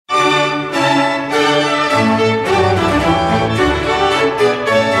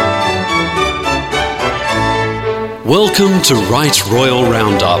Welcome to Right Royal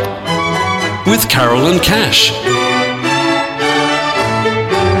Roundup with Carol and Cash.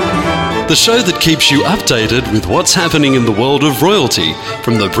 The show that keeps you updated with what's happening in the world of royalty,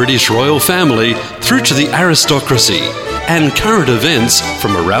 from the British royal family through to the aristocracy, and current events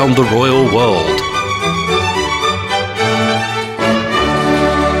from around the royal world.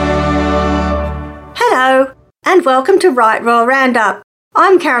 Hello, and welcome to Right Royal Roundup.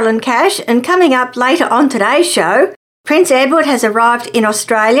 I'm Carolyn Cash, and coming up later on today's show, Prince Edward has arrived in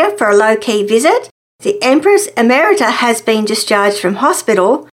Australia for a low-key visit, the Empress Emerita has been discharged from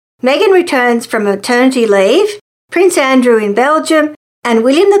hospital, Meghan returns from maternity leave, Prince Andrew in Belgium, and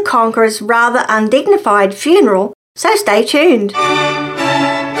William the Conqueror's rather undignified funeral, so stay tuned.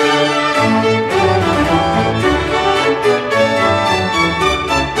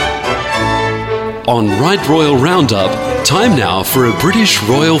 On Right Royal Roundup, time now for a British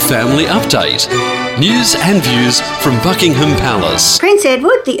royal family update. News and views from Buckingham Palace. Prince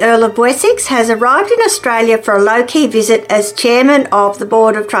Edward, the Earl of Wessex, has arrived in Australia for a low-key visit as Chairman of the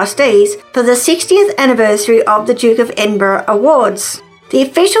Board of Trustees for the 60th anniversary of the Duke of Edinburgh Awards. The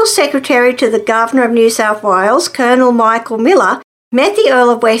official secretary to the Governor of New South Wales, Colonel Michael Miller, met the Earl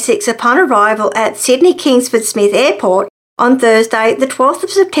of Wessex upon arrival at Sydney Kingsford Smith Airport on Thursday, the 12th of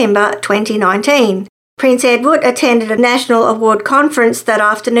September 2019. Prince Edward attended a National Award conference that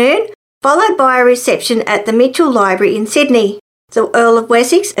afternoon, followed by a reception at the Mitchell Library in Sydney. The Earl of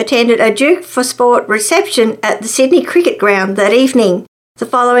Wessex attended a Duke for Sport reception at the Sydney Cricket Ground that evening. The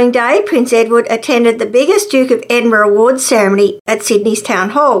following day, Prince Edward attended the biggest Duke of Edinburgh Awards ceremony at Sydney's Town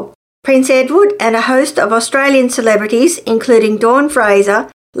Hall. Prince Edward and a host of Australian celebrities, including Dawn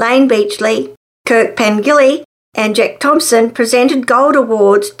Fraser, Lane Beachley, Kirk Pengilly, and Jack Thompson, presented gold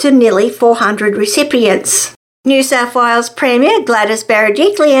awards to nearly 400 recipients. New South Wales Premier Gladys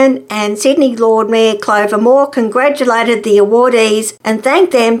Berejiklian and Sydney Lord Mayor Clover Moore congratulated the awardees and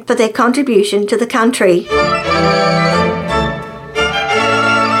thanked them for their contribution to the country.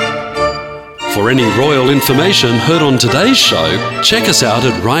 For any royal information heard on today's show, check us out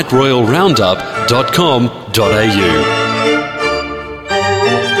at rightroyalroundup.com.au.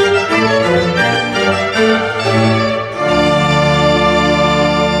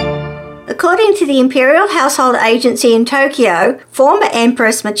 According to the Imperial Household Agency in Tokyo, former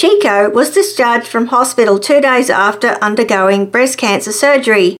Empress Michiko was discharged from hospital 2 days after undergoing breast cancer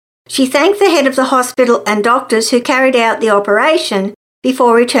surgery. She thanked the head of the hospital and doctors who carried out the operation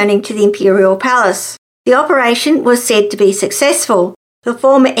before returning to the Imperial Palace. The operation was said to be successful. The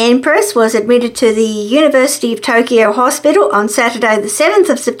former Empress was admitted to the University of Tokyo Hospital on Saturday the 7th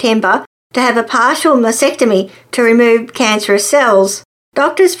of September to have a partial mastectomy to remove cancerous cells.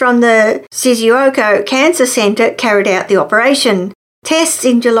 Doctors from the Shizuoka Cancer Centre carried out the operation. Tests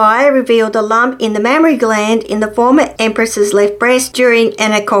in July revealed a lump in the mammary gland in the former Empress's left breast during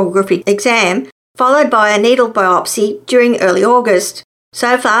an echography exam, followed by a needle biopsy during early August.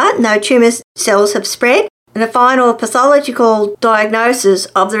 So far, no tumour cells have spread, and a final pathological diagnosis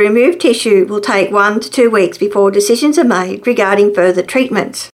of the removed tissue will take 1 to 2 weeks before decisions are made regarding further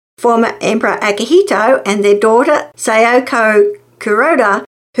treatment. Former Emperor Akihito and their daughter Sayoko Kuroda,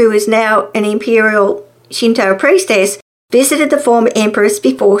 who is now an imperial Shinto priestess, visited the former empress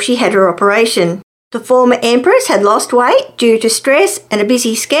before she had her operation. The former empress had lost weight due to stress and a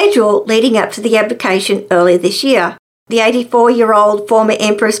busy schedule leading up to the abdication earlier this year. The 84-year-old former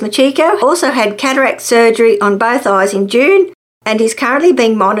Empress Michiko also had cataract surgery on both eyes in June and is currently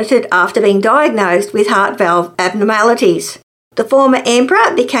being monitored after being diagnosed with heart valve abnormalities. The former emperor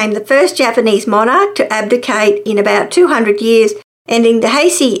became the first Japanese monarch to abdicate in about 200 years, ending the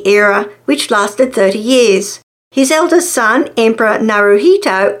Heisei era, which lasted 30 years. His eldest son, Emperor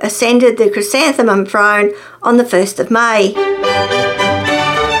Naruhito, ascended the chrysanthemum throne on the 1st of May.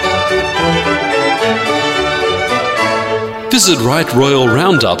 Visit Right Royal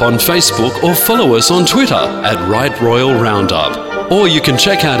Roundup on Facebook or follow us on Twitter at Right Royal Roundup. Or you can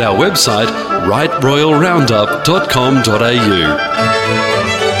check out our website, rightroyalroundup.com.au.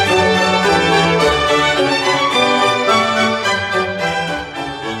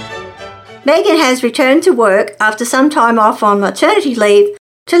 Meghan has returned to work after some time off on maternity leave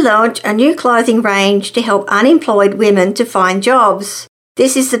to launch a new clothing range to help unemployed women to find jobs.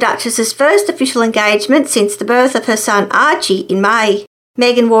 This is the Duchess's first official engagement since the birth of her son Archie in May.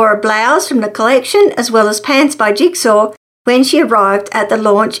 Meghan wore a blouse from the collection as well as pants by Jigsaw when she arrived at the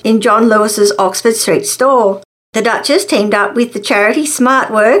launch in John Lewis's Oxford Street store. The Duchess teamed up with the charity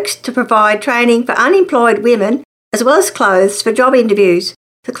SmartWorks to provide training for unemployed women as well as clothes for job interviews.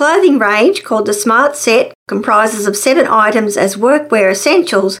 The clothing range, called the Smart Set, comprises of 7 items as workwear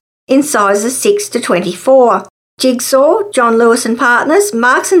essentials in sizes 6 to 24. Jigsaw, John Lewis and Partners,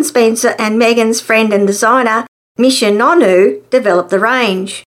 Marks & Spencer and Meghan's friend and designer, Misha Nonu, developed the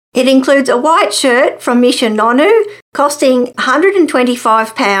range. It includes a white shirt from Misha Nonu, costing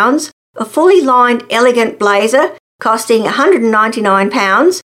 £125, a fully lined elegant blazer, costing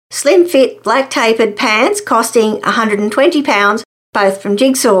 £199, slim fit black tapered pants, costing £120, both from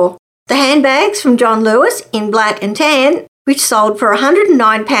Jigsaw. The handbags from John Lewis in black and tan, which sold for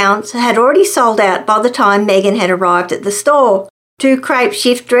 £109, had already sold out by the time Meghan had arrived at the store. 2 crepe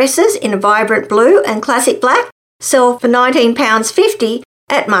shift dresses in a vibrant blue and classic black sell for £19.50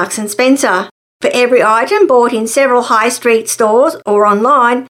 at Marks & Spencer. For every item bought in several high street stores or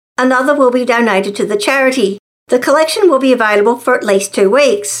online, another will be donated to the charity. The collection will be available for at least 2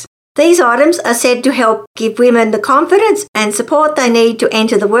 weeks. These items are said to help give women the confidence and support they need to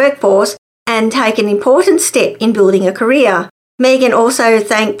enter the workforce and take an important step in building a career. Meghan also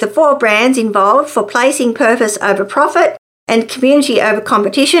thanked the 4 brands involved for placing purpose over profit and community over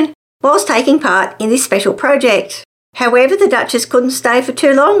competition whilst taking part in this special project. However, the Duchess couldn't stay for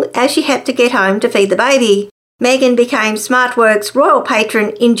too long as she had to get home to feed the baby. Meghan became SmartWorks' royal patron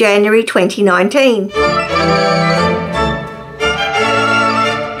in January 2019.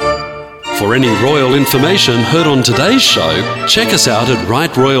 For any royal information heard on today's show, check us out at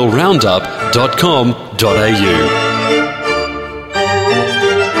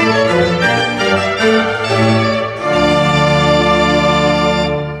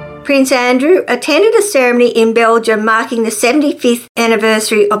Prince Andrew attended a ceremony in Belgium marking the 75th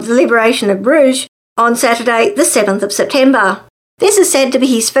anniversary of the liberation of Bruges on Saturday, the 7th of September. This is said to be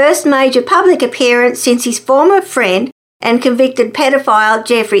his first major public appearance since his former friend and convicted pedophile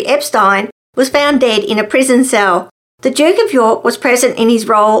Jeffrey Epstein was found dead in a prison cell. The Duke of York was present in his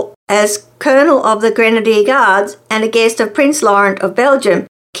role as Colonel of the Grenadier Guards and a guest of Prince Laurent of Belgium,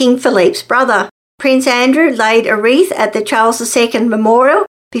 King Philippe's brother. Prince Andrew laid a wreath at the Charles II Memorial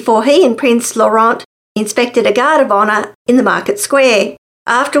before he and Prince Laurent inspected a guard of honour in the market square.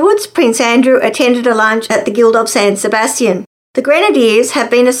 Afterwards, Prince Andrew attended a lunch at the Guild of San Sebastian. The Grenadiers have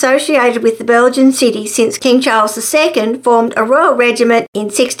been associated with the Belgian city since King Charles II formed a royal regiment in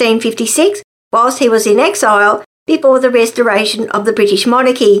 1656 whilst he was in exile before the restoration of the British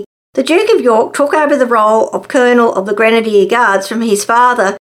monarchy. The Duke of York took over the role of Colonel of the Grenadier Guards from his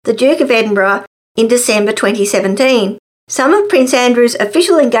father, the Duke of Edinburgh, in December 2017. Some of Prince Andrew's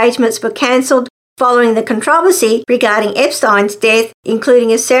official engagements were cancelled following the controversy regarding Epstein's death,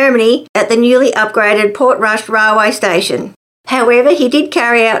 including a ceremony at the newly upgraded Portrush railway station. However, he did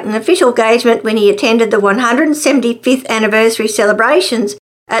carry out an official engagement when he attended the 175th anniversary celebrations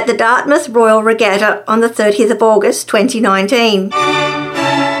at the Dartmouth Royal Regatta on the 30th of August 2019.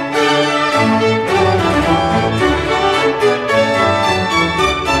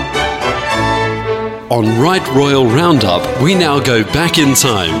 On Right Royal Roundup, we now go back in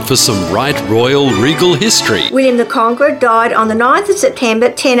time for some Right Royal regal history. William the Conqueror died on the 9th of September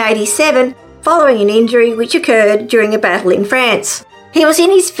 1087 following an injury which occurred during a battle in France. He was in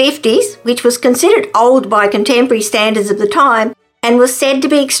his 50s, which was considered old by contemporary standards of the time, and was said to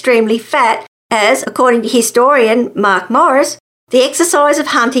be extremely fat as, according to historian Mark Morris, the exercise of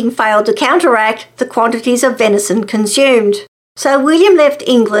hunting failed to counteract the quantities of venison consumed. So William left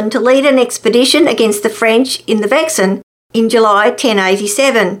England to lead an expedition against the French in the Vexin in July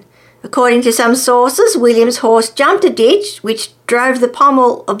 1087. According to some sources, William's horse jumped a ditch which drove the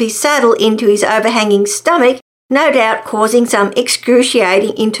pommel of his saddle into his overhanging stomach, no doubt causing some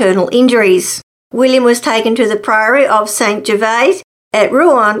excruciating internal injuries. William was taken to the priory of St. Gervais at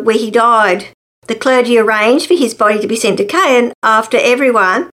Rouen, where he died. The clergy arranged for his body to be sent to Caen after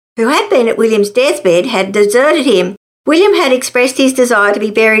everyone who had been at William's deathbed had deserted him. William had expressed his desire to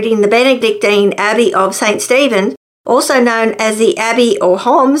be buried in the Benedictine Abbey of St. Stephen, also known as the Abbey or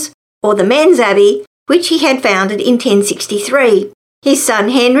Homs, or the Men's Abbey, which he had founded in 1063. His son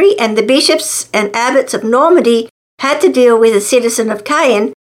Henry and the bishops and abbots of Normandy had to deal with a citizen of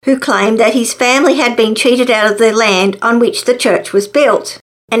Caen who claimed that his family had been cheated out of the land on which the church was built.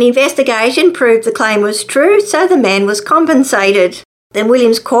 An investigation proved the claim was true, so the man was compensated. Then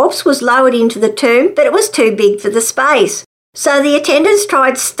William's corpse was lowered into the tomb, but it was too big for the space. So the attendants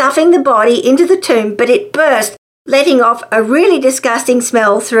tried stuffing the body into the tomb, but it burst, letting off a really disgusting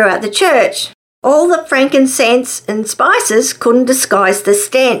smell throughout the church. All the frankincense and spices couldn't disguise the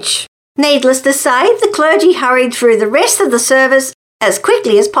stench. Needless to say, the clergy hurried through the rest of the service as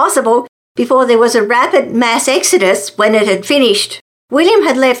quickly as possible before there was a rapid mass exodus when it had finished. William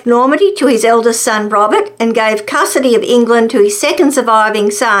had left Normandy to his eldest son Robert and gave custody of England to his second surviving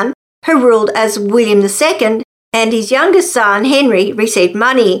son, who ruled as William II, and his youngest son Henry received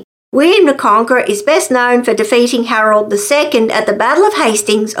money. William the Conqueror is best known for defeating Harold II at the Battle of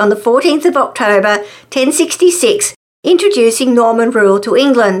Hastings on the 14th of October 1066, introducing Norman rule to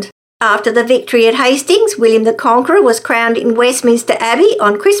England. After the victory at Hastings, William the Conqueror was crowned in Westminster Abbey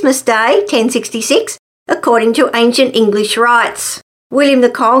on Christmas Day 1066, according to ancient English rites. William the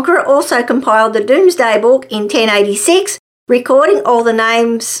Conqueror also compiled the Domesday Book in 1086, recording all the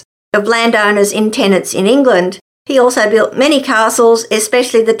names of landowners and tenants in England. He also built many castles,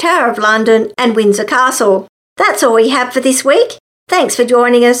 especially the Tower of London and Windsor Castle. That's all we have for this week. Thanks for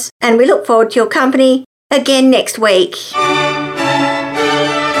joining us, and we look forward to your company again next week.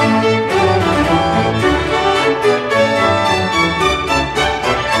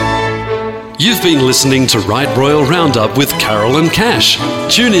 You've been listening to Right Royal Roundup with Carol and Cash.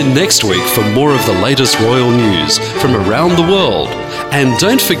 Tune in next week for more of the latest royal news from around the world. And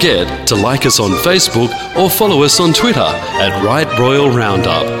don't forget to like us on Facebook or follow us on Twitter at Right Royal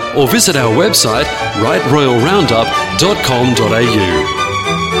Roundup, or visit our website rightroyalroundup.com.au.